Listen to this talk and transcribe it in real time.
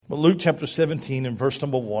But Luke chapter 17 and verse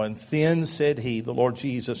number 1, then said he, the Lord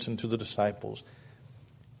Jesus, unto the disciples,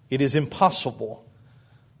 it is impossible,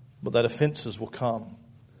 but that offenses will come.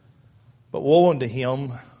 But woe unto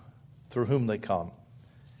him through whom they come.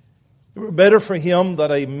 It were better for him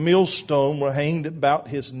that a millstone were hanged about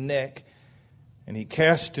his neck, and he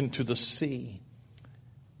cast into the sea,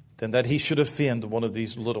 than that he should offend one of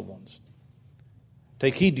these little ones.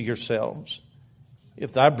 Take heed to yourselves.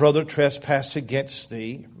 If thy brother trespass against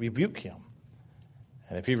thee, rebuke him.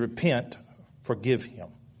 And if he repent, forgive him.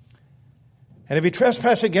 And if he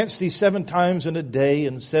trespass against thee 7 times in a day,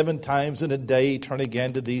 and 7 times in a day turn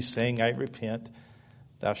again to thee, saying, I repent,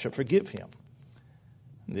 thou shalt forgive him.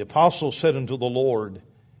 And the apostle said unto the Lord,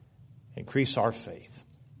 increase our faith.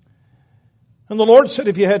 And the Lord said,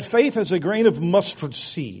 if you had faith as a grain of mustard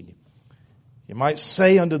seed, you might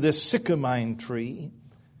say unto this sycamine tree,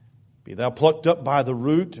 be thou plucked up by the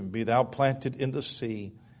root, and be thou planted in the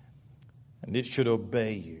sea, and it should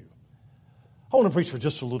obey you. I want to preach for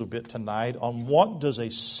just a little bit tonight on what does a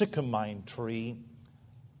sycamine tree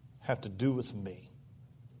have to do with me.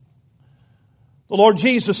 The Lord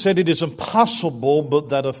Jesus said it is impossible, but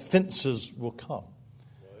that offenses will come.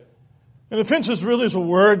 And offenses really is a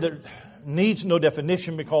word that needs no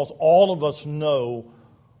definition because all of us know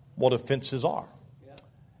what offenses are.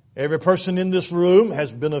 Every person in this room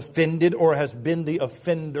has been offended or has been the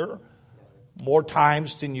offender more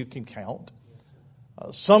times than you can count.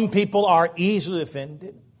 Some people are easily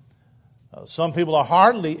offended. Some people are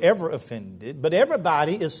hardly ever offended. But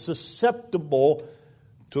everybody is susceptible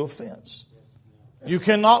to offense. You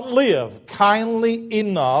cannot live kindly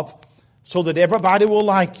enough so that everybody will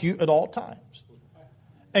like you at all times.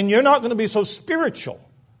 And you're not going to be so spiritual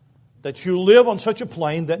that you live on such a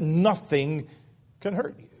plane that nothing can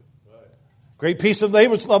hurt you. Great peace of they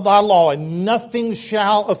which love thy law, and nothing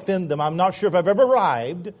shall offend them. I'm not sure if I've ever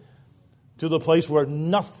arrived to the place where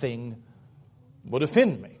nothing would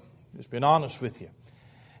offend me. Just being honest with you.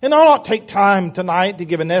 And I'll not take time tonight to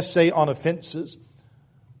give an essay on offenses.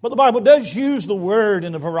 But the Bible does use the word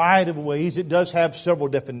in a variety of ways. It does have several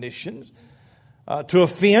definitions. To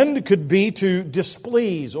offend could be to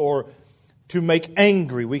displease or to make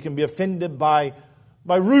angry. We can be offended by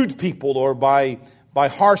rude people or by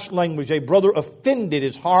harsh language. A brother offended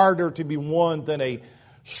is harder to be won than a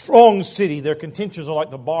strong city. Their contentions are like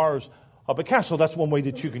the bars of a castle. That's one way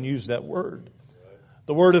that you can use that word.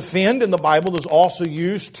 The word offend in the Bible is also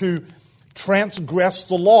used to transgress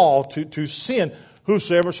the law, to sin.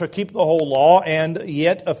 Whosoever shall keep the whole law and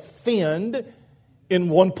yet offend in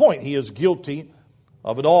one point, he is guilty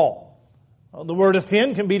of it all. The word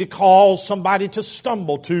offend can be to cause somebody to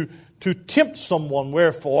stumble, to tempt someone.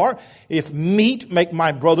 Wherefore, if meat make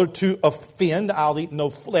my brother to offend, I'll eat no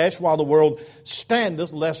flesh while the world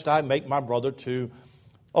standeth, lest I make my brother to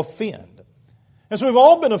offend. And so we've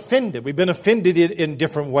all been offended. We've been offended in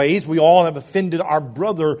different ways. We all have offended our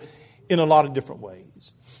brother in a lot of different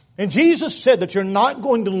ways. And Jesus said that you're not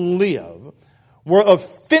going to live where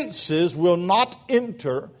offenses will not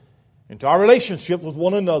enter into our relationship with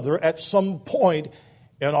one another at some point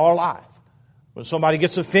in our life. When somebody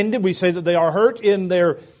gets offended, we say that they are hurt in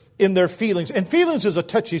their feelings. And feelings is a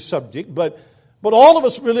touchy subject, but all of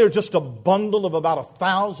us really are just a bundle of about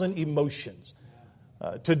 1,000 emotions.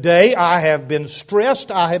 Today, I have been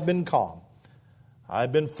stressed. I have been calm. I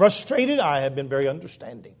have been frustrated. I have been very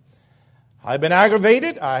understanding. I have been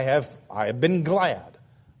aggravated. I have been glad.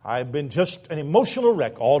 I have been just an emotional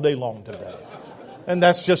wreck all day long today. And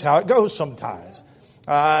that's just how it goes sometimes.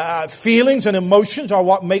 Feelings and emotions are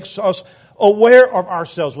what makes us aware of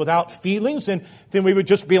ourselves. Without feelings, then we would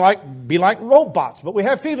just be like robots. But we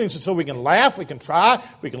have feelings, and so we can laugh, we can try,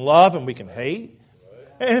 we can love, and we can hate.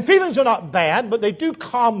 And feelings are not bad, but they do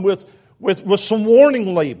come with some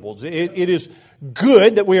warning labels. It is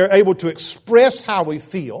good that we are able to express how we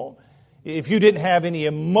feel. If you didn't have any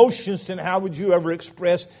emotions, then how would you ever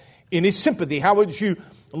express any sympathy? How would you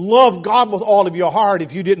love God with all of your heart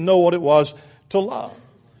if you didn't know what it was to love?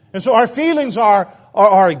 And so our feelings are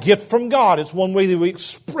a gift from God. It's one way that we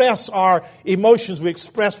express our emotions. We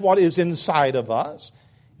express what is inside of us.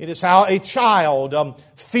 It is how a child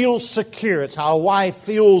feels secure. It's how a wife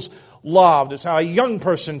feels loved. It's how a young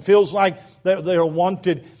person feels like they are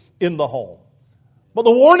wanted in the home. But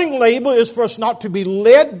the warning label is for us not to be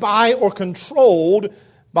led by or controlled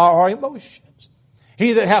by our emotions.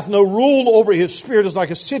 He that hath no rule over his spirit is like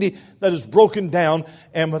a city that is broken down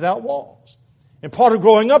and without walls. And part of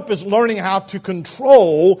growing up is learning how to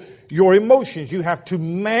control your emotions. You have to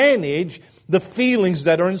manage the feelings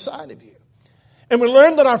that are inside of you. And we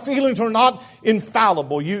learn that our feelings are not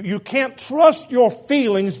infallible. You can't trust your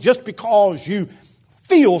feelings just because you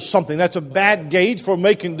feel something. That's a bad gauge for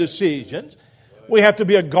making decisions. We have to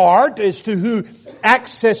be a guard as to who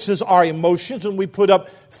accesses our emotions, and we put up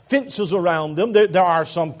fences around them. There are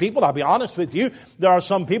some people, I'll be honest with you, there are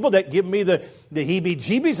some people that give me the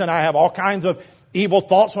heebie-jeebies, and I have all kinds of evil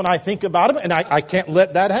thoughts when I think about them, and I can't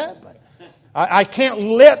let that happen. I can't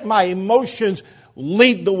let my emotions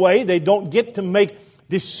lead the way. They don't get to make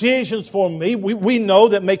decisions for me. We know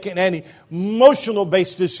that making any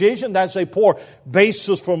emotional-based decision, that's a poor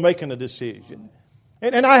basis for making a decision.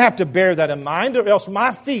 And I have to bear that in mind, or else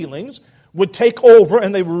my feelings would take over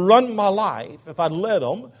and they run my life if I let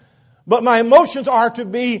them. But my emotions are to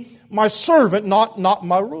be my servant, not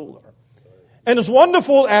my ruler. And as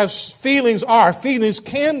wonderful as feelings are, feelings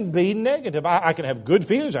can be negative. I can have good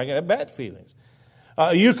feelings, I can have bad feelings.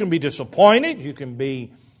 You can be disappointed, you can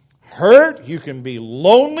be hurt, you can be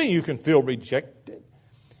lonely, you can feel rejected.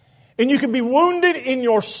 And you can be wounded in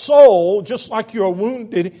your soul just like you're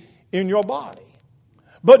wounded in your body.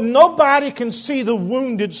 But nobody can see the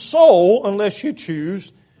wounded soul unless you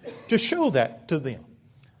choose to show that to them.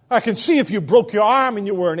 I can see if you broke your arm and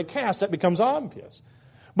you're wearing a cast, that becomes obvious.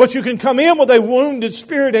 But you can come in with a wounded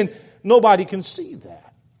spirit and nobody can see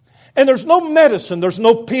that. And there's no medicine, there's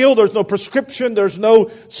no pill, there's no prescription, there's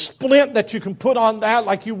no splint that you can put on that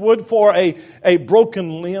like you would for a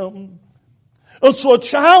broken limb. And so a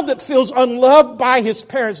child that feels unloved by his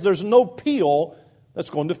parents, there's no pill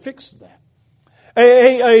that's going to fix that.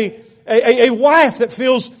 A wife that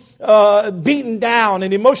feels beaten down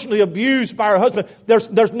and emotionally abused by her husband,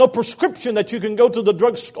 there's no prescription that you can go to the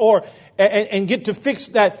drugstore and get to fix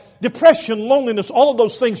that depression, loneliness, all of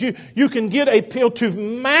those things. You can get a pill to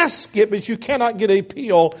mask it, but you cannot get a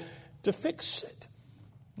pill to fix it.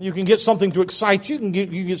 You can get something to excite you, you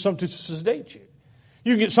can get something to sedate you.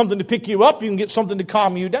 You can get something to pick you up, you can get something to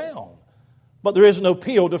calm you down. But there is no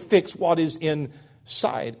pill to fix what is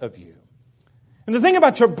inside of you. And the thing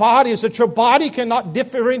about your body is that your body cannot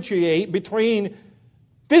differentiate between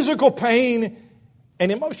physical pain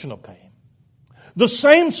and emotional pain. The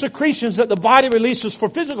same secretions that the body releases for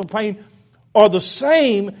physical pain are the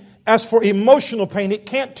same as for emotional pain. It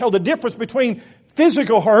can't tell the difference between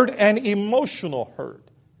physical hurt and emotional hurt.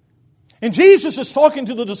 And Jesus is talking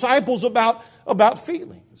to the disciples about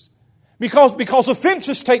feelings. Because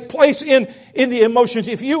offenses take place in the emotions.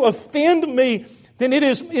 If you offend me, then it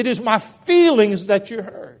is my feelings that you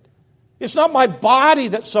hurt. It's not my body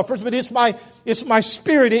that suffers, but it's my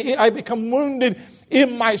spirit. I become wounded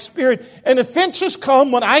in my spirit. And offenses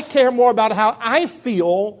come when I care more about how I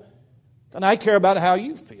feel than I care about how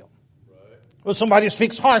you feel. Right. When somebody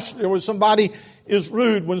speaks harshly, or when somebody is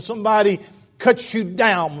rude, when somebody cuts you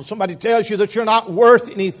down, when somebody tells you that you're not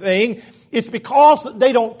worth anything, it's because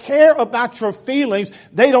they don't care about your feelings.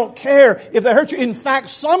 They don't care if they hurt you. In fact,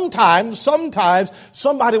 sometimes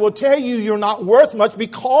somebody will tell you you're not worth much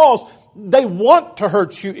because they want to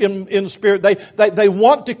hurt you in spirit. They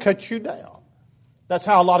want to cut you down. That's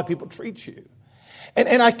how a lot of people treat you.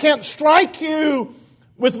 And I can't strike you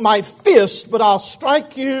with my fist, but I'll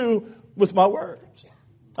strike you with my words.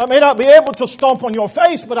 I may not be able to stomp on your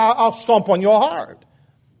face, but I'll stomp on your heart.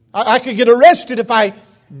 I could get arrested if I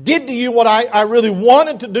did to you what I really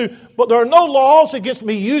wanted to do. But there are no laws against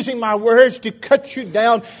me using my words to cut you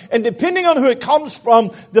down. And depending on who it comes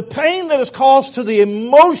from, the pain that is caused to the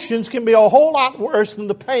emotions can be a whole lot worse than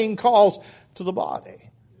the pain caused to the body.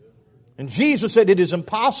 And Jesus said it is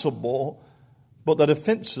impossible, but that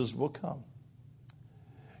offenses will come.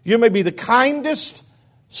 You may be the kindest,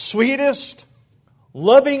 sweetest,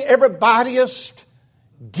 loving everybodyist,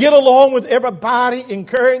 get along with everybody,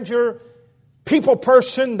 encourager, people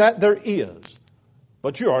person that there is.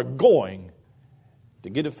 But you are going to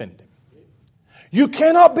get offended. You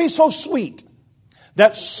cannot be so sweet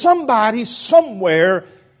that somebody somewhere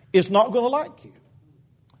is not going to like you.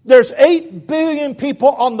 There's 8 billion people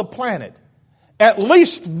on the planet. At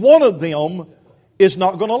least one of them is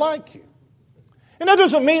not going to like you. And that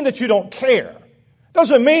doesn't mean that you don't care.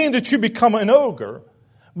 Doesn't mean that you become an ogre.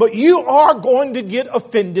 But you are going to get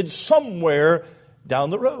offended somewhere down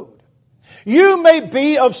the road. You may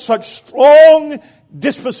be of such strong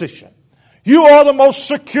disposition. You are the most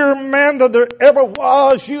secure man that there ever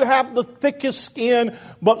was. You have the thickest skin,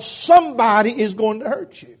 but somebody is going to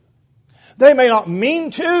hurt you. They may not mean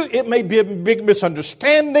to. It may be a big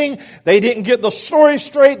misunderstanding. They didn't get the story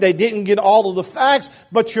straight. They didn't get all of the facts.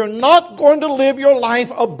 But you're not going to live your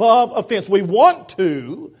life above offense. We want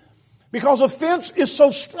to, because offense is so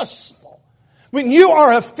stressful. When you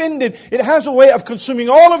are offended, it has a way of consuming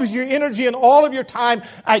all of your energy and all of your time.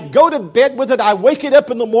 I go to bed with it. I wake it up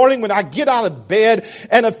in the morning when I get out of bed.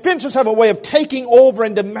 And offenses have a way of taking over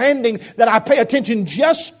and demanding that I pay attention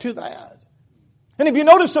just to that. And if you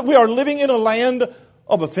notice that we are living in a land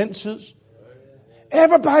of offenses,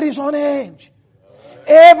 everybody's on edge.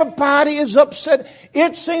 Everybody is upset.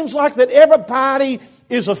 It seems like that everybody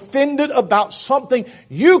is offended about something.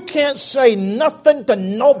 You can't say nothing to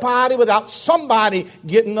nobody without somebody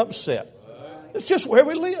getting upset. It's just where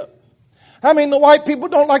we live. I mean, the white people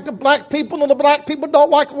don't like the black people, and the black people don't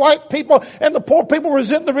like white people, and the poor people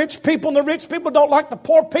resent the rich people, and the rich people don't like the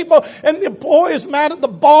poor people, and the employee is mad at the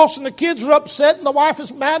boss, and the kids are upset, and the wife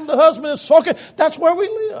is mad, and the husband is sulking. That's where we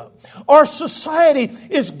live. Our society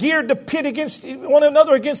is geared to pit against one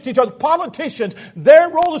another, against each other. Politicians, their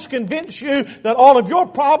role is to convince you that all of your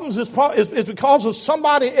problems is because of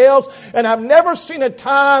somebody else, and I've never seen a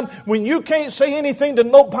time when you can't say anything to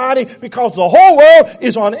nobody because the whole world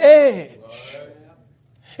is on edge.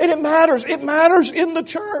 And it matters. It matters in the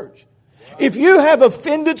church. If you have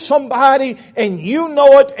offended somebody and you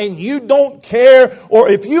know it and you don't care, or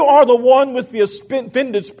if you are the one with the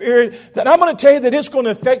offended spirit, then I'm going to tell you that it's going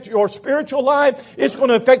to affect your spiritual life. It's going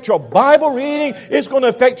to affect your Bible reading. It's going to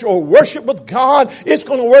affect your worship with God. It's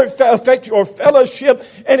going to affect your fellowship.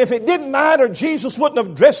 And if it didn't matter, Jesus wouldn't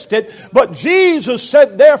have addressed it. But Jesus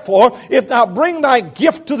said, therefore, if thou bring thy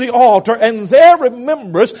gift to the altar, and there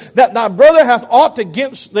rememberest that thy brother hath aught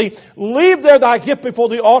against thee, leave there thy gift before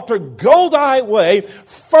the altar, go thy way,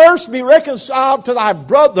 first be reconciled to thy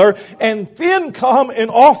brother, and then come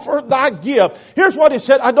and offer thy gift. Here's what he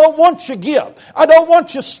said: I don't want your gift. I don't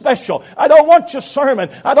want your special. I don't want your sermon.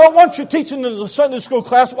 I don't want you teaching in the Sunday school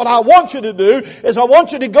class. What I want you to do is I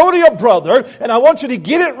want you to go to your brother, and I want you to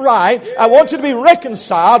get it right. I want you to be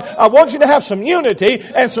reconciled. I want you to have some unity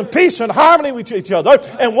and some peace and harmony with each other.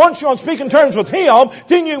 And once you're on speaking terms with him,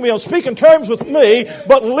 then you can be on speaking terms with me.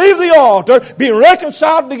 But leave the altar, be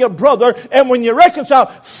reconciled to your brother, and when you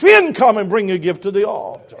reconcile, then come and bring your gift to the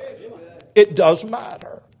altar. It does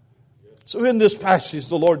matter. So in this passage,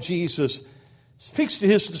 the Lord Jesus speaks to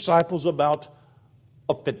his disciples about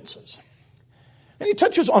offenses. And he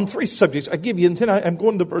touches on three subjects. I give you, and then I'm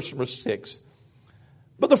going to verse number 6.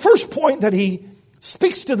 But the first point that he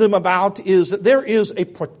speaks to them about is that there is a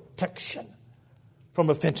protection from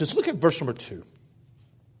offenses. Look at verse number 2.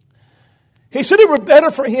 He said it were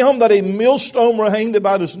better for him that a millstone were hanged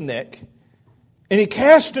about his neck, and he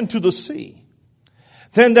cast into the sea,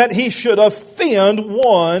 than that he should offend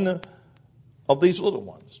one of these little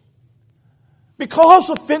ones. Because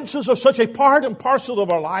offenses are such a part and parcel of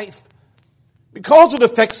our life, because it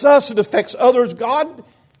affects us, it affects others, God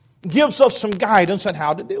gives us some guidance on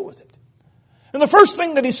how to deal with it. And the first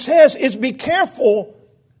thing that he says is be careful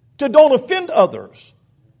to don't offend others.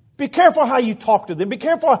 Be careful how you talk to them. Be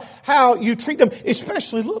careful how you treat them,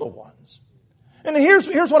 especially little ones. And here's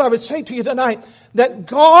what I would say to you tonight, that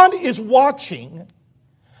God is watching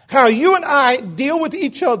how you and I deal with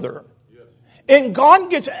each other. And God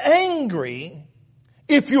gets angry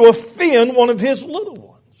if you offend one of his little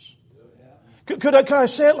ones. Could I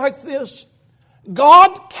say it like this?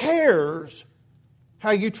 God cares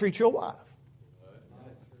how you treat your wife.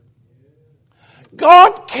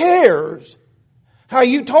 God cares how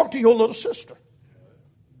you talk to your little sister.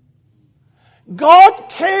 God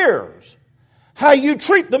cares how you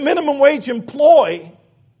treat the minimum wage employee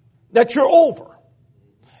that you're over.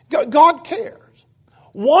 God cares.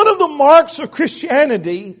 One of the marks of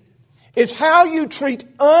Christianity is how you treat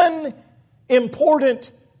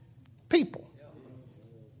unimportant people.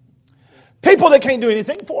 People that can't do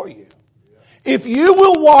anything for you. If you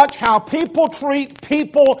will watch how people treat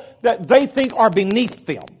people that they think are beneath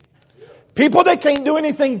them, people that can't do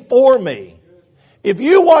anything for me, if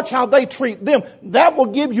you watch how they treat them, that will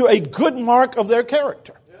give you a good mark of their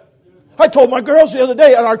character. I told my girls the other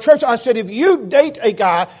day at our church, I said, if you date a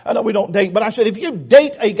guy, I know we don't date, but I said, if you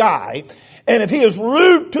date a guy, and if he is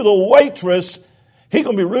rude to the waitress, he's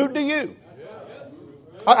going to be rude to you.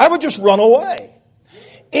 I would just run away.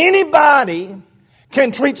 Anybody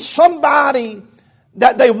can treat somebody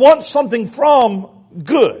that they want something from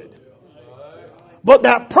good. But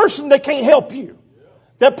that person that can't help you,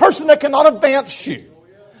 that person that cannot advance you,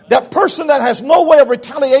 that person that has no way of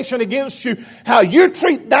retaliation against you, how you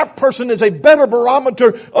treat that person is a better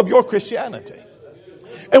barometer of your Christianity.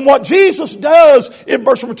 And what Jesus does in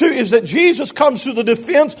verse number 2 is that Jesus comes to the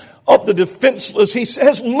defense of the defenseless. He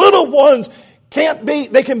says, little ones,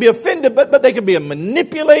 they can be offended, but they can be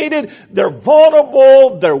manipulated. They're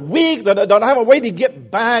vulnerable. They're weak. They don't have a way to get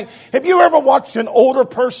back. Have you ever watched an older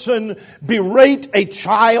person berate a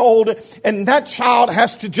child and that child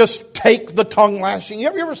has to just take the tongue lashing?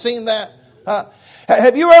 Have you ever seen that?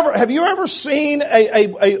 Have you ever seen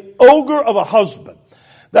a ogre of a husband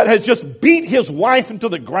that has just beat his wife into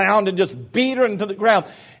the ground and just beat her into the ground?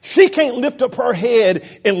 She can't lift up her head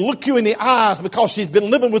and look you in the eyes because she's been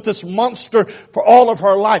living with this monster for all of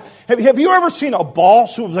her life. Have you ever seen a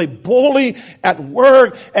boss who was a bully at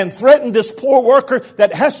work and threatened this poor worker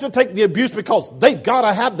that has to take the abuse because they've got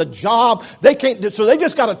to have the job? They can't, so they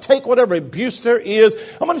just got to take whatever abuse there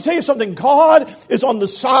is. I'm going to tell you something. God is on the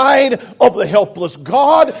side of the helpless.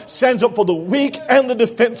 God stands up for the weak and the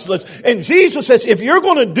defenseless. And Jesus says, if you're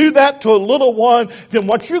going to do that to a little one, then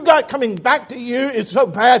what you got coming back to you is so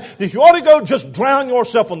bad that you ought to go just drown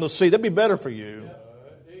yourself in the sea. That'd be better for you.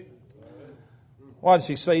 Why does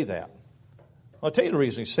he say that? I'll tell you the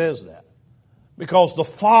reason he says that. Because the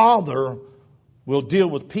Father will deal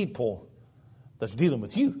with people that's dealing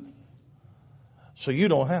with you. So you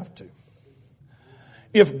don't have to.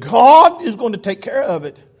 If God is going to take care of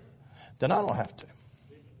it, then I don't have to.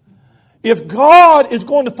 If God is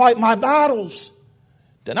going to fight my battles,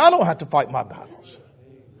 then I don't have to fight my battles.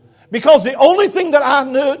 Because the only thing that I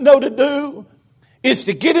know to do is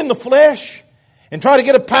to get in the flesh and try to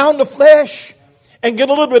get a pound of flesh and get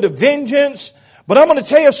a little bit of vengeance. But I'm going to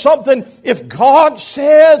tell you something. If God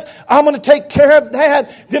says I'm going to take care of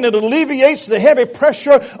that, then it alleviates the heavy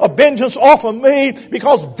pressure of vengeance off of me,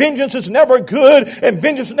 because vengeance is never good and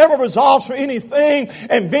vengeance never resolves for anything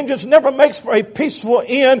and vengeance never makes for a peaceful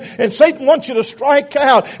end. And Satan wants you to strike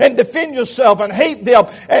out and defend yourself and hate them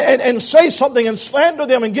and say something and slander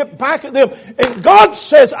them and get back at them. And God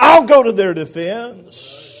says, I'll go to their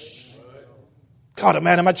defense. God, a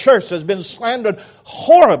man in my church has been slandered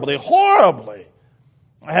horribly.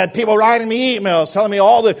 I had people writing me emails telling me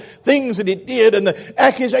all the things that he did, and the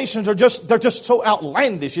accusations are they're just so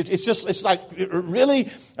outlandish. It's like, really?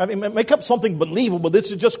 I mean, make up something believable.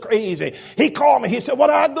 This is just crazy. He called me. He said, what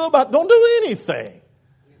do I do about it? Don't do anything.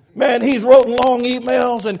 Man, he's writing long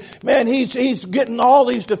emails, and man, he's getting all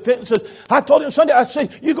these defenses. I told him Sunday, I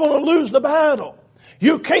said, you're going to lose the battle.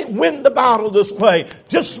 You can't win the battle this way.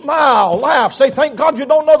 Just smile, laugh, say, thank God you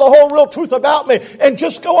don't know the whole real truth about me, and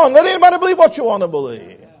just go on. Let anybody believe what you want to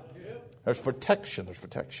believe. There's protection.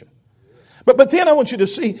 But then I want you to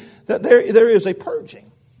see that there is a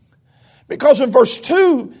purging. Because in verse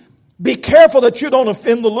 2, be careful that you don't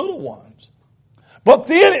offend the little ones. But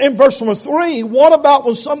then in verse number 3, what about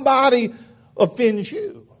when somebody offends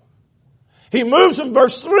you? He moves in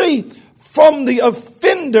verse 3 from the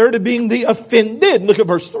offender to being the offended. Look at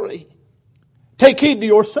verse 3. Take heed to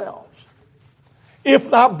yourselves. If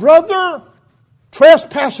thy brother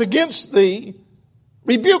trespass against thee,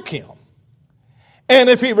 rebuke him. And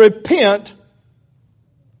if he repent,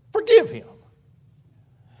 forgive him.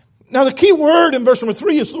 Now the key word in verse number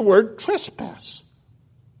 3 is the word trespass.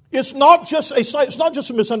 It's not just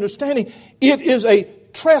a misunderstanding. It is a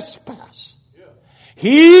trespass.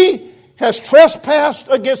 He has trespassed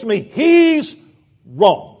against me. He's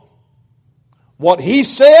wrong. What he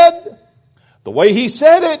said, the way he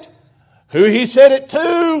said it, who he said it to,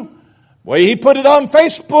 the way he put it on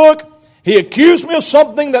Facebook, he accused me of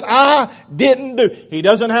something that I didn't do. He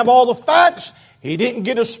doesn't have all the facts. He didn't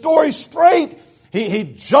get his story straight. He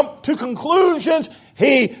jumped to conclusions.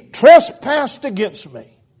 He trespassed against me.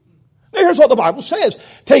 Now here's what the Bible says.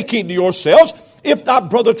 Take heed to yourselves. If thy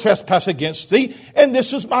brother trespass against thee, and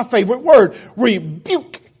this is my favorite word,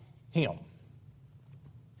 rebuke him.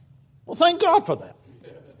 Well, thank God for that.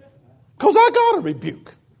 Because I got a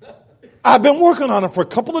rebuke. I've been working on it for a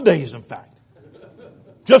couple of days, in fact.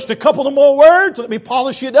 Just a couple of more words, let me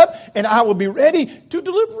polish it up, and I will be ready to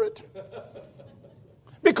deliver it.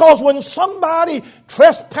 Because when somebody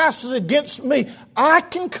trespasses against me, I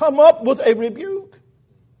can come up with a rebuke.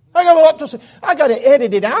 I got a lot to say. I got to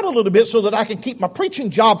edit it out a little bit so that I can keep my preaching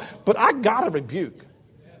job, but I got a rebuke.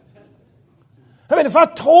 I mean, if I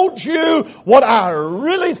told you what I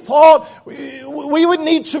really thought, we would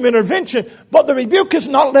need some intervention. But the rebuke is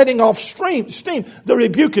not letting off steam. The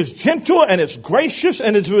rebuke is gentle and it's gracious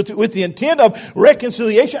and it's with the intent of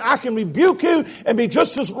reconciliation. I can rebuke you and be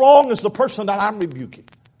just as wrong as the person that I'm rebuking,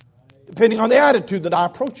 depending on the attitude that I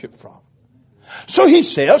approach it from. So he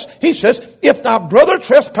says, if thy brother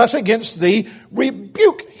trespass against thee,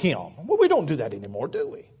 rebuke him. Well, we don't do that anymore, do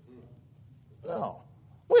we? No.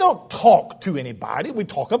 We don't talk to anybody. We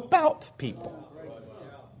talk about people.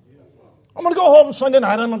 I'm going to go home Sunday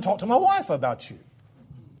night and I'm going to talk to my wife about you.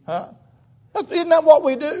 Huh? Isn't that what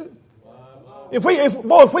we do?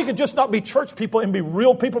 If we could just not be church people and be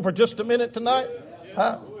real people for just a minute tonight.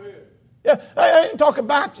 Huh? Yeah, I didn't talk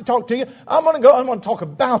to you. I'm going to talk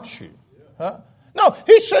about you. Huh? No,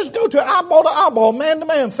 he says go to eyeball, man to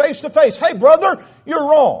man, face to face. Hey, brother, you're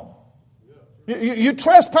wrong. You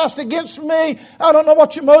trespassed against me. I don't know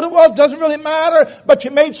what your motive was. Doesn't really matter. But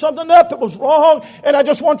you made something up. It was wrong. And I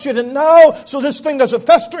just want you to know so this thing doesn't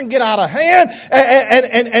fester and get out of hand.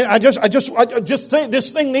 And I just think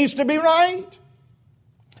this thing needs to be right.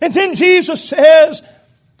 And then Jesus says,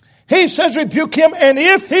 He says, rebuke him. And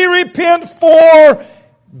if he repent,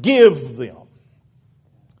 forgive them.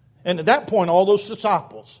 And at that point, all those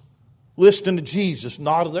disciples listening to Jesus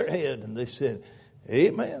nodded their head and they said,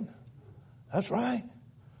 amen. That's right.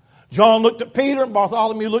 John looked at Peter and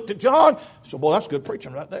Bartholomew looked at John. So, boy, that's good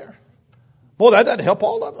preaching right there. Boy, that'd help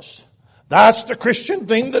all of us. That's the Christian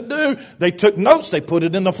thing to do. They took notes. They put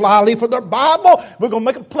it in the flyleaf of their Bible. We're going to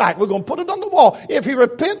make a plaque. We're going to put it on the wall. If he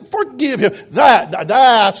repent, forgive him.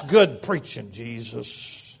 That's good preaching,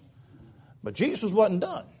 Jesus. But Jesus wasn't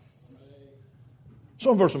done.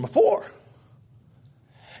 So in verse number 4.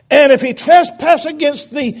 And if he trespass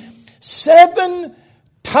against thee 7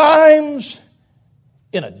 times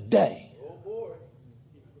in a day.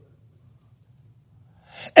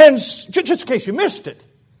 And just in case you missed it,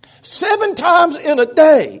 7 times in a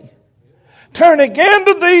day, turn again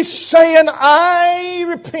to thee, saying, I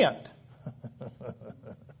repent.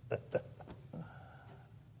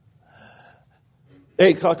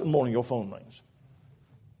 8 o'clock in the morning, your phone rings.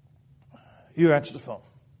 You answer the phone.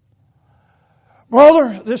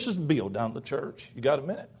 Brother, this is Bill down at the church. You got a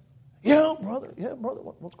minute? Yeah, brother.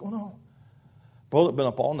 What's going on? Brother, been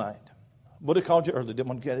up all night. Would have called you early. Didn't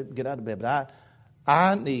want to get out of bed. But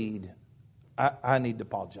I need to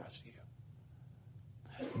apologize to you.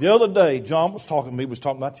 The other day, John was talking to me. Was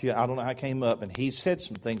talking about you. I don't know how it came up. And he said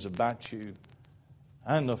some things about you.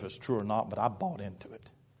 I don't know if it's true or not, but I bought into it.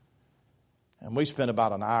 And we spent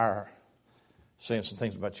about an hour saying some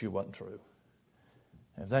things about you wasn't true.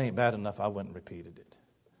 And if that ain't bad enough, I went and repeated it.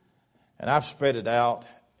 And I've spread it out.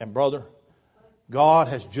 And brother, God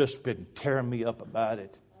has just been tearing me up about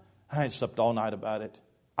it. I ain't slept all night about it.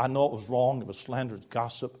 I know it was wrong. It was slanderous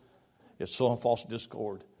gossip. It's sowing false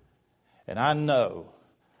discord. And I know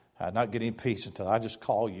I'd not get any peace until I just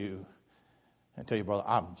call you and tell you, brother,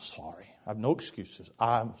 I'm sorry. I have no excuses.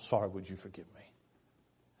 I'm sorry. Would you forgive me?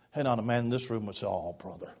 And not a man in this room would say, oh,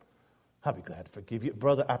 brother, I'll be glad to forgive you.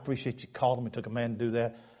 Brother, I appreciate you calling me. It took a man to do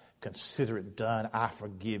that. Consider it done. I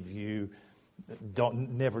forgive you.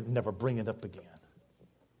 Don't never bring it up again.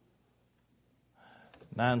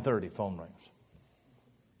 9:30, phone rings.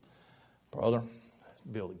 Brother, it's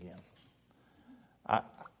Bill again.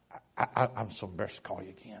 I'm so embarrassed to call you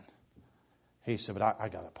again. He said, but I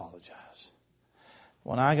got to apologize.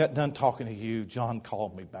 When I got done talking to you, John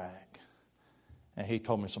called me back. And he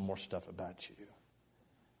told me some more stuff about you.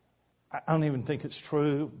 I don't even think it's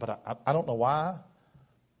true, but I don't know why.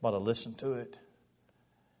 But I listened to it.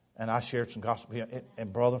 And I shared some gospel here.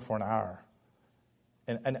 And brother, for an hour.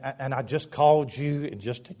 And I just called you and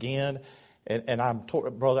just again. And I'm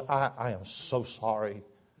told, brother, I am so sorry.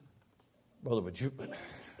 Brother, would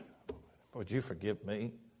you forgive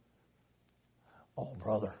me? Oh,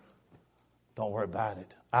 brother, don't worry about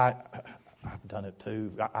it. I've done it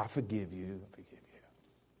too. I forgive you. I forgive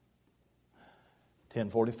you.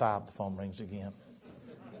 10:45, the phone rings again.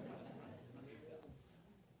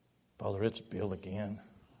 Brother, it's Bill again.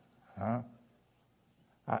 Huh?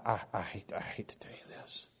 I hate to tell you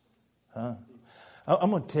this. Huh? I'm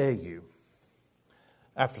going to tell you,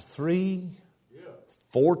 after 3,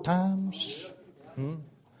 4 times,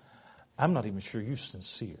 I'm not even sure you're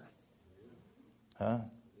sincere. Huh?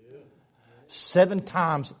 7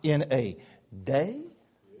 times in a day?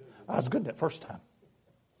 I was good that first time.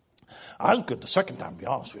 I was good the second time, to be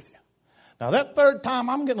honest with you. Now, that 3rd time,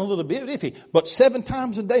 I'm getting a little bit iffy. But 7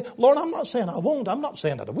 times a day, Lord, I'm not saying I won't. I'm not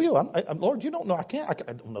saying that I will. Lord, you don't know I can't. I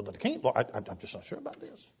don't know that I can't. Lord, I'm just not sure about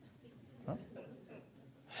this. Huh?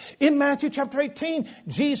 In Matthew chapter 18,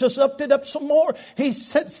 Jesus upped it up some more. He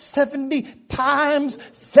said 70 times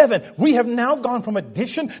 7. We have now gone from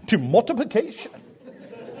addition to multiplication.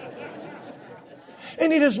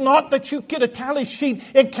 And it is not that you get a tally sheet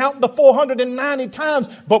and count the 490 times.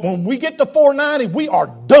 But when we get to 490, we are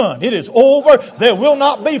done. It is over. There will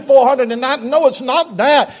not be 490. No, it's not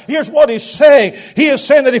that. Here's what he's saying. He is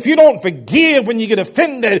saying that if you don't forgive when you get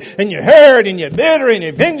offended and you're hurt and you're bitter and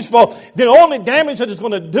you're vengeful, the only damage that it's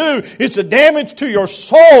going to do is the damage to your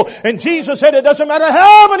soul. And Jesus said it doesn't matter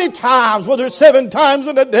how many times, whether it's 7 times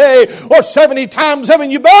in a day or 70 times 7,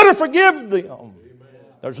 you better forgive them.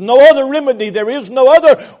 There's no other remedy. There is no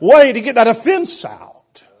other way to get that offense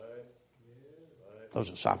out.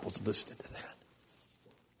 Those disciples listened to that.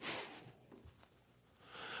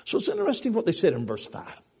 So it's interesting what they said in verse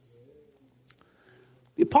 5.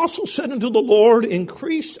 The apostles said unto the Lord,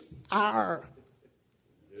 increase our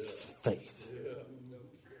faith.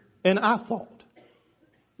 And I thought,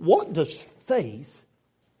 what does faith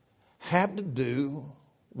have to do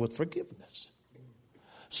with forgiveness?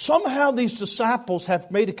 Somehow these disciples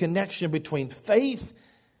have made a connection between faith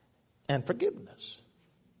and forgiveness.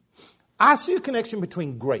 I see a connection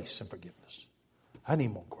between grace and forgiveness. I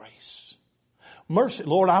need more grace. Mercy.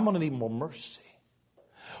 Lord, I'm going to need more mercy.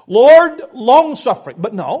 Lord, long-suffering.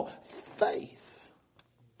 But no, faith.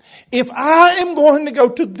 If I am going to go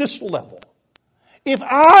to this level, if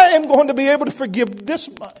I am going to be able to forgive this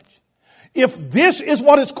much, if this is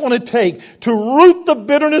what it's going to take to root the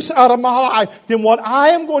bitterness out of my life, then what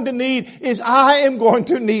I am going to need is I am going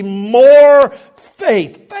to need more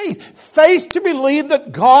faith. Faith to believe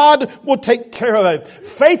that God will take care of it.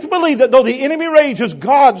 Faith to believe that though the enemy rages,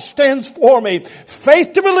 God stands for me.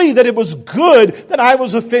 Faith to believe that it was good that I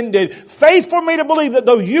was offended. Faith for me to believe that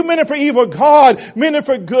though you meant it for evil, God meant it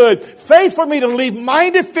for good. Faith for me to leave my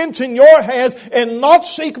defense in your hands and not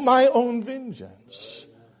seek my own vengeance.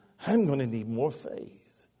 I'm going to need more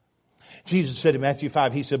faith. Jesus said in Matthew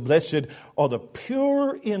 5, He said, blessed are the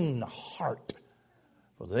pure in heart,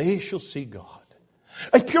 for they shall see God.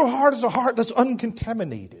 A pure heart is a heart that's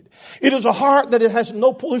uncontaminated. It is a heart that it has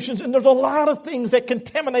no pollutions. And there's a lot of things that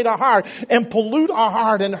contaminate our heart and pollute our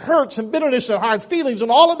heart, and hurts and bitterness and hard feelings. And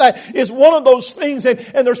all of that is one of those things.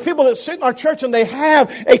 And there's people that sit in our church and they have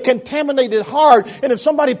a contaminated heart. And if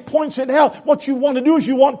somebody points it out, what you want to do is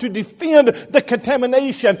you want to defend the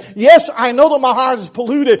contamination. Yes, I know that my heart is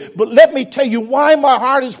polluted, but let me tell you why my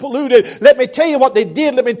heart is polluted. Let me tell you what they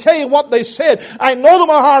did. Let me tell you what they said. I know that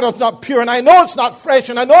my heart is not pure, and I know it's not fresh,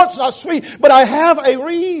 and I know it's not sweet, but I have a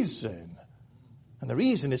reason. And the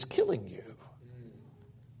reason is killing you.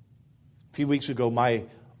 A few weeks ago, my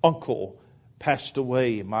uncle passed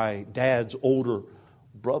away, my dad's older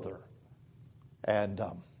brother. And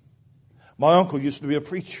my uncle used to be a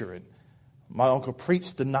preacher, and my uncle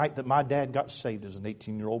preached the night that my dad got saved as an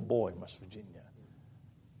 18-year-old boy in West Virginia.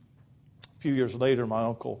 A few years later, my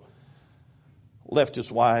uncle left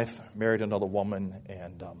his wife, married another woman,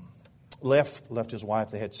 and left his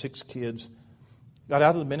wife. They had 6 kids. Got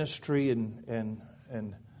out of the ministry and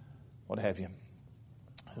what have you.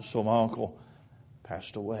 And so my uncle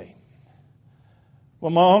passed away.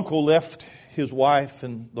 When my uncle left his wife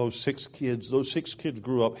and those 6 kids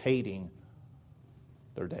grew up hating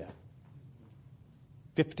their dad.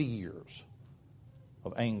 50 years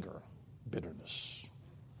of anger, bitterness.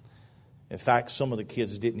 In fact, some of the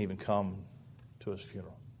kids didn't even come to his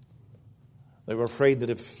funeral. They were afraid that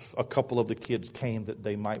if a couple of the kids came, that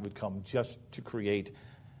they would come just to create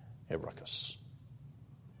a ruckus.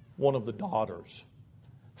 One of the daughters,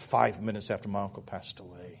 5 minutes after my uncle passed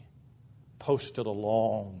away, posted a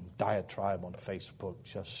long diatribe on Facebook,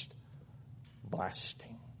 just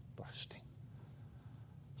blasting.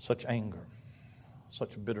 Such anger,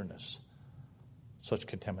 such bitterness, such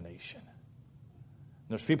contamination.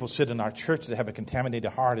 There's people sitting in our church that have a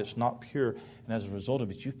contaminated heart. It's not pure. And as a result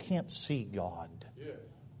of it, you can't see God.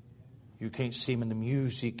 You can't see Him in the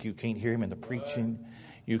music. You can't hear Him in the preaching.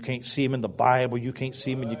 You can't see Him in the Bible. You can't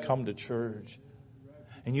see Him when you come to church.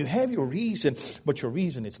 And you have your reason, but your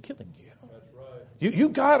reason is killing you. You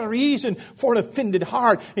got a reason for an offended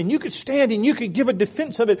heart. And you could stand and you could give a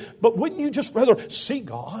defense of it. But wouldn't you just rather see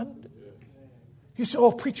God? You say,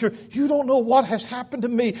 oh, preacher, you don't know what has happened to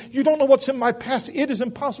me. You don't know what's in my past. It is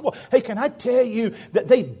impossible. Hey, can I tell you that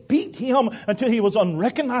they beat him until he was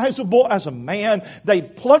unrecognizable as a man? They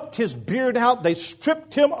plucked his beard out. They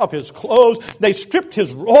stripped him of his clothes. They stripped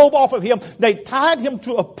his robe off of him. They tied him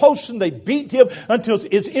to a post and they beat him until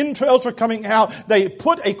his entrails were coming out. They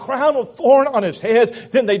put a crown of thorn on his head.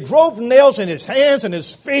 Then they drove nails in his hands and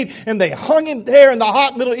his feet, and they hung him there in the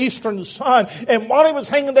hot Middle Eastern sun. And while he was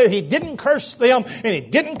hanging there, he didn't curse them, and he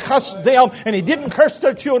didn't cuss them, and he didn't curse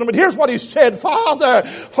their children. But here's what he said: Father,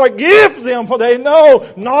 forgive them, for they know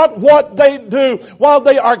not what they do. While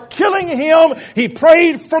they are killing him, he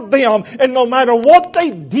prayed for them. And no matter what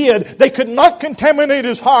they did, they could not contaminate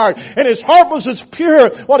his heart. And his heart was as pure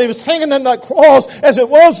while he was hanging on that cross as it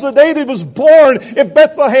was the day that he was born in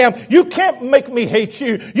Bethlehem. You can't make me hate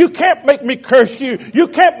you. You can't make me curse you. You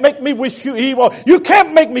can't make me wish you evil. You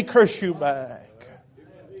can't make me curse you back.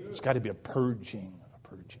 It's got to be a purging.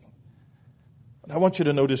 And I want you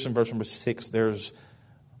to notice in verse number 6, there's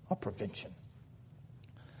a prevention.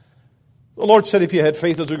 The Lord said, if you had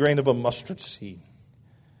faith as a grain of a mustard seed,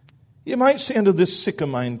 You might say unto this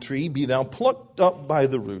sycamine tree, be thou plucked up by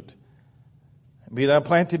the root, and be thou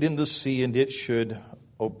planted in the sea, and it should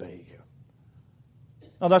obey you.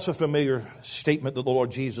 Now that's a familiar statement that the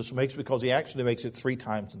Lord Jesus makes, because he actually makes it 3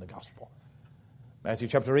 times in the gospel. Matthew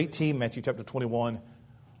chapter 18, Matthew chapter 21,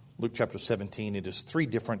 Luke chapter 17. It is 3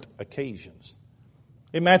 different occasions.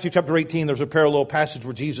 In Matthew chapter 18, there's a parallel passage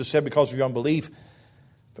where Jesus said, because of your unbelief,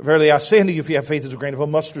 but verily I say unto you, if you have faith as a grain of a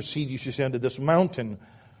mustard seed, you shall say unto this mountain,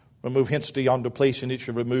 remove hence to yonder place, and it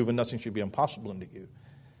shall remove, and nothing shall be impossible unto you.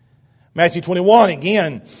 Matthew 21,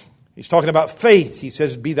 again, he's talking about faith. He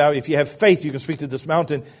says, be thou, if you have faith, you can speak to this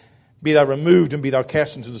mountain, be thou removed, and be thou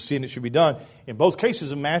cast into the sea, and it shall be done. In both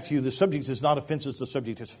cases in Matthew, the subject is not offenses, the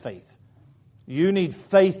subject is faith. You need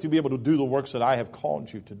faith to be able to do the works that I have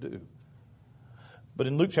called you to do. But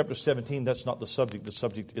in Luke chapter 17, that's not the subject. The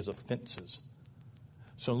subject is offenses.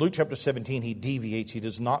 So in Luke chapter 17, he deviates. He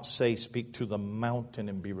does not say, speak to the mountain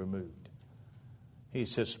and be removed. He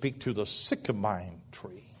says, speak to the sycamine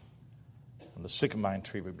tree, and the sycamine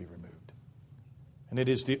tree will be removed. And it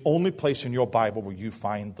is the only place in your Bible where you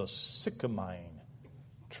find the sycamine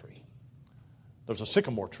tree. There's a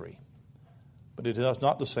sycamore tree, but it is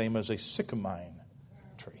not the same as a sycamine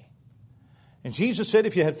tree. And Jesus said,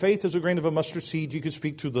 if you had faith as a grain of a mustard seed, you could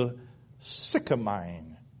speak to the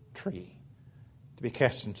sycamine tree to be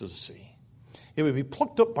cast into the sea. It would be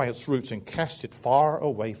plucked up by its roots and cast it far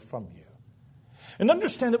away from you. And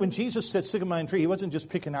understand that when Jesus said sycamine tree, he wasn't just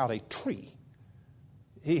picking out a tree.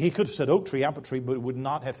 He could have said oak tree, apple tree, but it would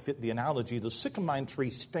not have fit the analogy. The sycamine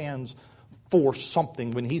tree stands for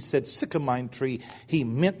something. When he said sycamine tree, he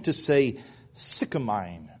meant to say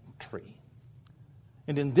sycamine tree.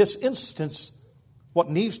 And in this instance, what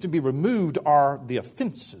needs to be removed are the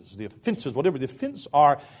offenses. The offenses, whatever the offense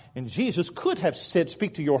are. And Jesus could have said,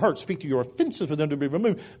 speak to your hurt, speak to your offenses for them to be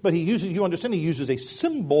removed. But he uses, you understand, he uses a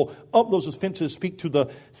symbol of those offenses, speak to the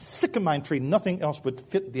sycamine tree. Nothing else would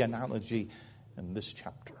fit the analogy in this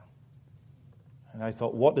chapter. And I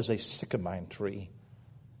thought, what does a sycamine tree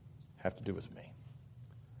have to do with me?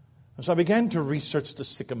 And so I began to research the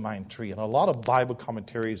sycamine tree. And a lot of Bible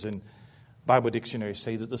commentaries and Bible dictionaries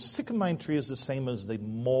say that the sycamine tree is the same as the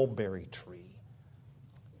mulberry tree.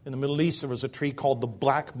 In the Middle East, there was a tree called the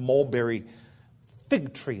black mulberry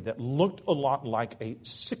fig tree that looked a lot like a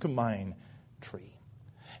sycamine tree.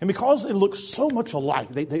 And because they look so much alike,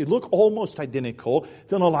 they look almost identical,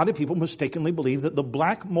 then a lot of people mistakenly believe that the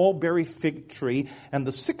black mulberry fig tree and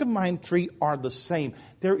the sycamine tree are the same.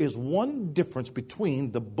 There is one difference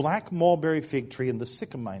between the black mulberry fig tree and the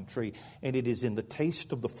sycamine tree, and it is in the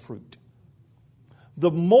taste of the fruit. The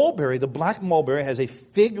mulberry, the black mulberry, has a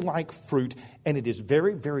fig-like fruit, and it is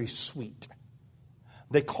very, very sweet.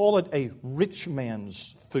 They call it a rich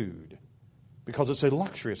man's food because it's a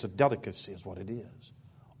luxury, it's a delicacy is what it is.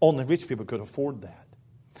 Only rich people could afford that.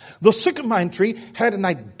 The sycamine tree had an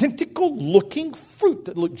identical looking fruit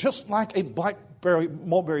that looked just like a blackberry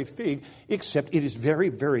mulberry fig, except it is very,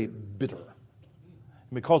 very bitter.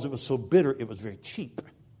 And because it was so bitter, it was very cheap.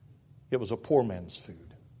 It was a poor man's food.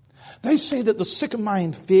 They say that the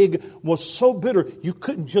sycamine fig was so bitter, you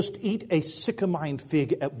couldn't just eat a sycamine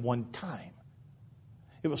fig at one time.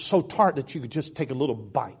 It was so tart that you could just take a little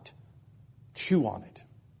bite, chew on it.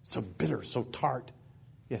 So bitter, so tart,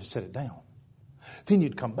 you had to set it down. Then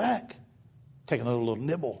you'd come back, take another little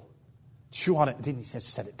nibble, chew on it, and then you had to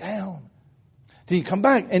set it down. Then you come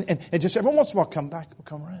back, and just every once in a while come back and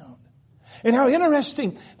come around. And how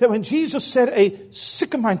interesting that when Jesus said a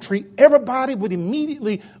sycamine tree, everybody would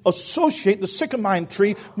immediately associate the sycamine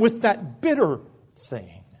tree with that bitter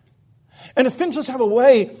thing. And offenses have a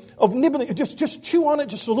way of nibbling. Just chew on it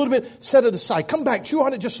just a little bit, set it aside. Come back, chew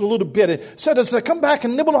on it just a little bit, and set it aside. Come back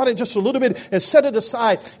and nibble on it just a little bit and set it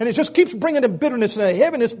aside. And it just keeps bringing the bitterness and the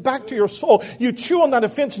heaviness back to your soul. You chew on that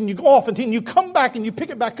offense and you go off, and then you come back and you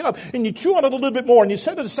pick it back up and you chew on it a little bit more and you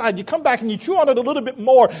set it aside. You come back and you chew on it a little bit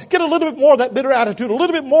more. Get a little bit more of that bitter attitude, a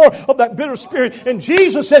little bit more of that bitter spirit. And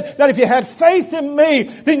Jesus said that if you had faith in me,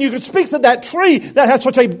 then you could speak to that tree that has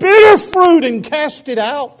such a bitter fruit and cast it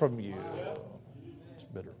out from you.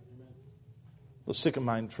 The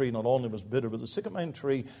sycamine tree not only was bitter, but the sycamine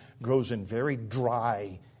tree grows in very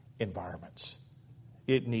dry environments.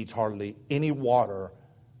 It needs hardly any water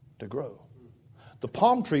to grow. The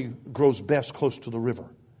palm tree grows best close to the river.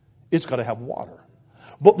 It's got to have water.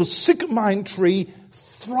 But the sycamine tree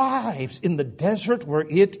thrives in the desert where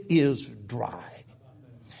it is dry.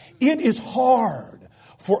 It is hard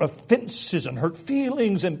for offenses and hurt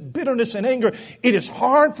feelings and bitterness and anger. It is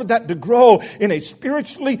hard for that to grow in a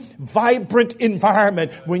spiritually vibrant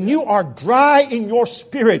environment. When you are dry in your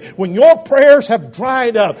spirit, when your prayers have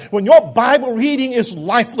dried up, when your Bible reading is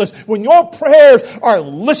lifeless, when your prayers are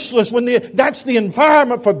listless, that's the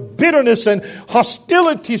environment for bitterness and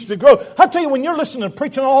hostilities to grow. I tell you, when you're listening to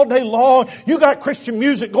preaching all day long, you got Christian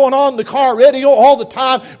music going on in the car radio all the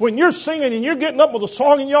time. When you're singing and you're getting up with a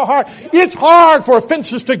song in your heart, it's hard for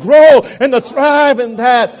offenses to grow and to thrive in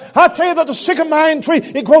that. I tell you that the sycamore tree,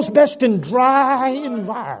 it grows best in dry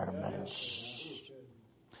environments.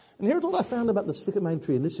 And here's what I found about the sycamore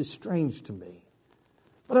tree, and this is strange to me.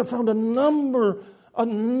 But I found a number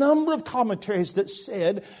of commentaries that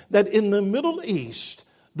said that in the Middle East,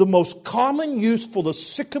 the most common use for the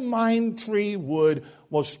sycamore tree wood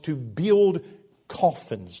was to build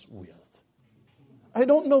coffins with. I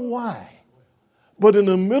don't know why. But in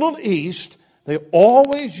the Middle East, they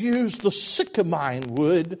always used the sycamore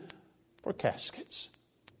wood for caskets.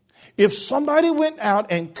 If somebody went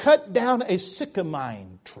out and cut down a sycamore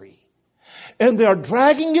tree, and they're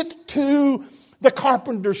dragging it to the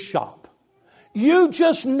carpenter's shop, you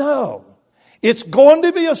just know it's going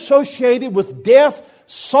to be associated with death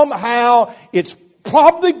somehow. It's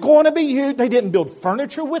probably going to be used. They didn't build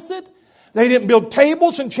furniture with it. They didn't build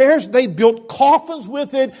tables and chairs. They built coffins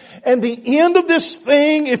with it. And the end of this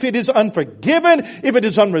thing, if it is unforgiven, if it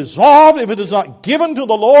is unresolved, if it is not given to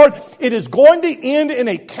the Lord, it is going to end in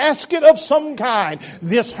a casket of some kind.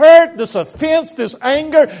 This hurt, this offense, this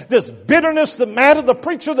anger, this bitterness, the matter, the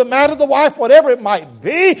preacher, the matter, the wife, whatever it might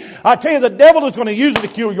be. I tell you, the devil is going to use it to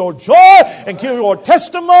kill your joy and kill your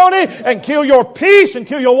testimony and kill your peace and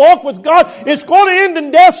kill your walk with God. It's going to end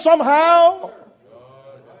in death somehow.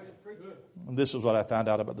 And this is what I found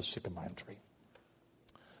out about the sycamore tree.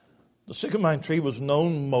 The sycamore tree was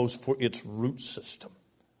known most for its root system.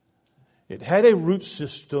 It had a root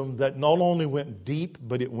system that not only went deep,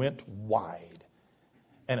 but it went wide.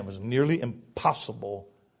 And it was nearly impossible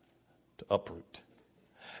to uproot.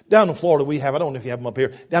 Down in Florida we have, I don't know if you have them up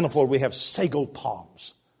here, down in Florida we have sago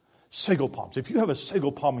palms. Sago palms. If you have a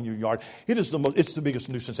sago palm in your yard, it's the biggest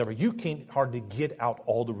nuisance ever. You can't hardly get out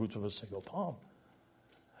all the roots of a sago palm.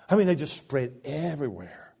 I mean, they just spread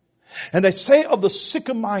everywhere. And they say of the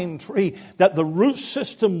sycamore tree that the root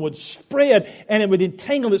system would spread and it would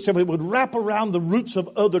entangle itself. It would wrap around the roots of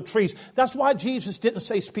other trees. That's why Jesus didn't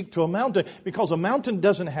say speak to a mountain, because a mountain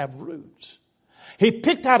doesn't have roots. He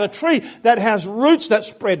picked out a tree that has roots that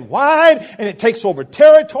spread wide, and it takes over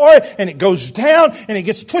territory, and it goes down, and it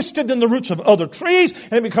gets twisted in the roots of other trees,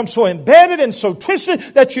 and it becomes so embedded and so twisted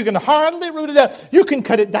that you can hardly root it out. You can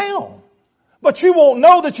cut it down. But you won't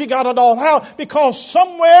know that you got it all out, because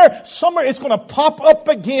somewhere it's going to pop up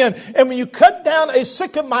again. And when you cut down a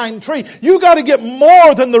sycamore tree, you got to get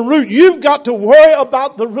more than the root. You've got to worry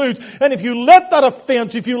about the roots. And if you let that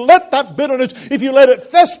offense, if you let that bitterness, if you let it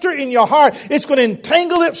fester in your heart, it's going to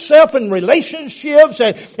entangle itself in relationships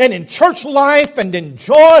and in church life and in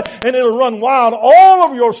joy, and it'll run wild all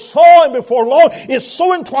over your soul. And before long, it's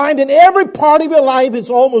so entwined in every part of your life,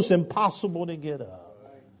 it's almost impossible to get up.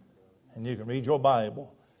 And you can read your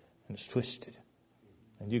Bible, and it's twisted.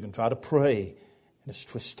 And you can try to pray, and it's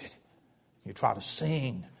twisted. You try to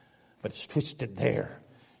sing, but it's twisted there.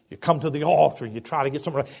 You come to the altar, and you try to get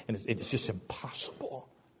somewhere, and it's just impossible.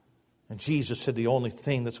 And Jesus said the only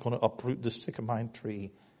thing that's going to uproot this sycamore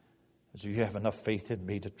tree is you have enough faith in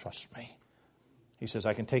me to trust me. He says,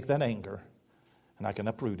 I can take that anger, and I can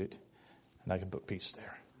uproot it, and I can put peace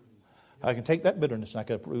there. I can take that bitterness, and I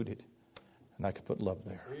can uproot it, and I can put love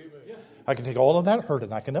there. I can take all of that hurt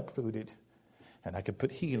and I can uproot it, and I can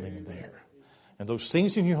put healing there. And those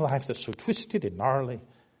things in your life that's so twisted and gnarly,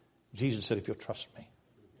 Jesus said, if you'll trust me,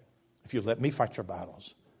 if you'll let me fight your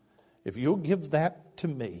battles, if you'll give that to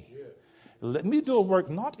me, let me do a work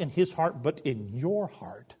not in his heart but in your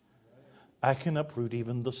heart, I can uproot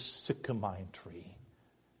even the sycamore tree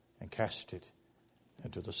and cast it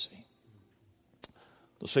into the sea.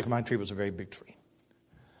 The sycamore tree was a very big tree.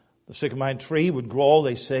 The sycamore tree would grow,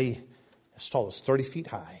 they say, as tall as 30 feet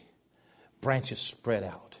high. Branches spread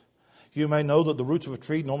out. You may know that the roots of a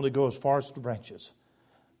tree normally go as far as the branches.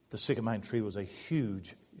 The sycamore tree was a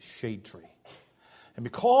huge shade tree. And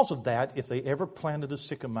because of that, if they ever planted a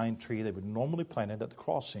sycamore tree, they would normally plant it at the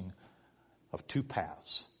crossing of two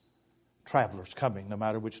paths. Travelers coming no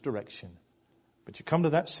matter which direction. But you come to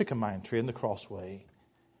that sycamore tree in the crossway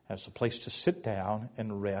as a place to sit down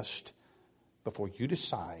and rest before you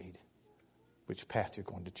decide which path you're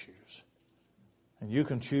going to choose. And you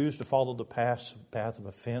can choose to follow the path of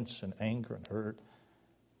offense and anger and hurt.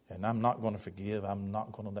 And I'm not going to forgive. I'm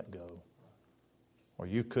not going to let go. Or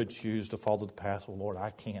you could choose to follow the path, well, Lord, I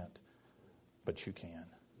can't, but you can.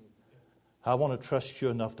 I want to trust you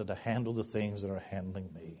enough to handle the things that are handling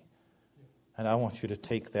me. And I want you to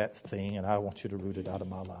take that thing and I want you to root it out of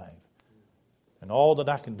my life. And all that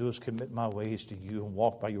I can do is commit my ways to you and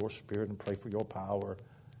walk by your Spirit and pray for your power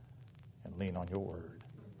and lean on your word.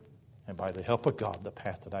 And by the help of God, the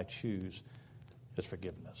path that I choose is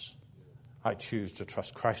forgiveness. I choose to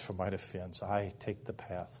trust Christ for my defense. I take the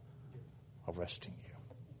path of resting you.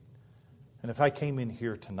 And if I came in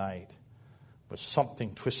here tonight with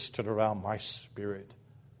something twisted around my spirit,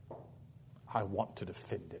 I want to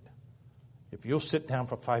defend it. If you'll sit down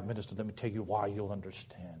for 5 minutes to let me tell you why, you'll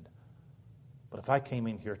understand. But if I came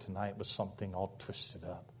in here tonight with something all twisted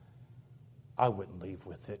up, I wouldn't leave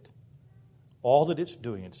with it. All that it's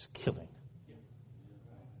doing is killing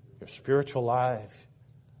your spiritual life,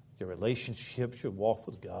 your relationships, your walk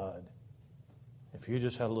with God. If you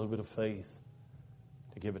just had a little bit of faith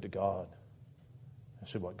to give it to God and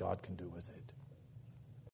see what God can do with it.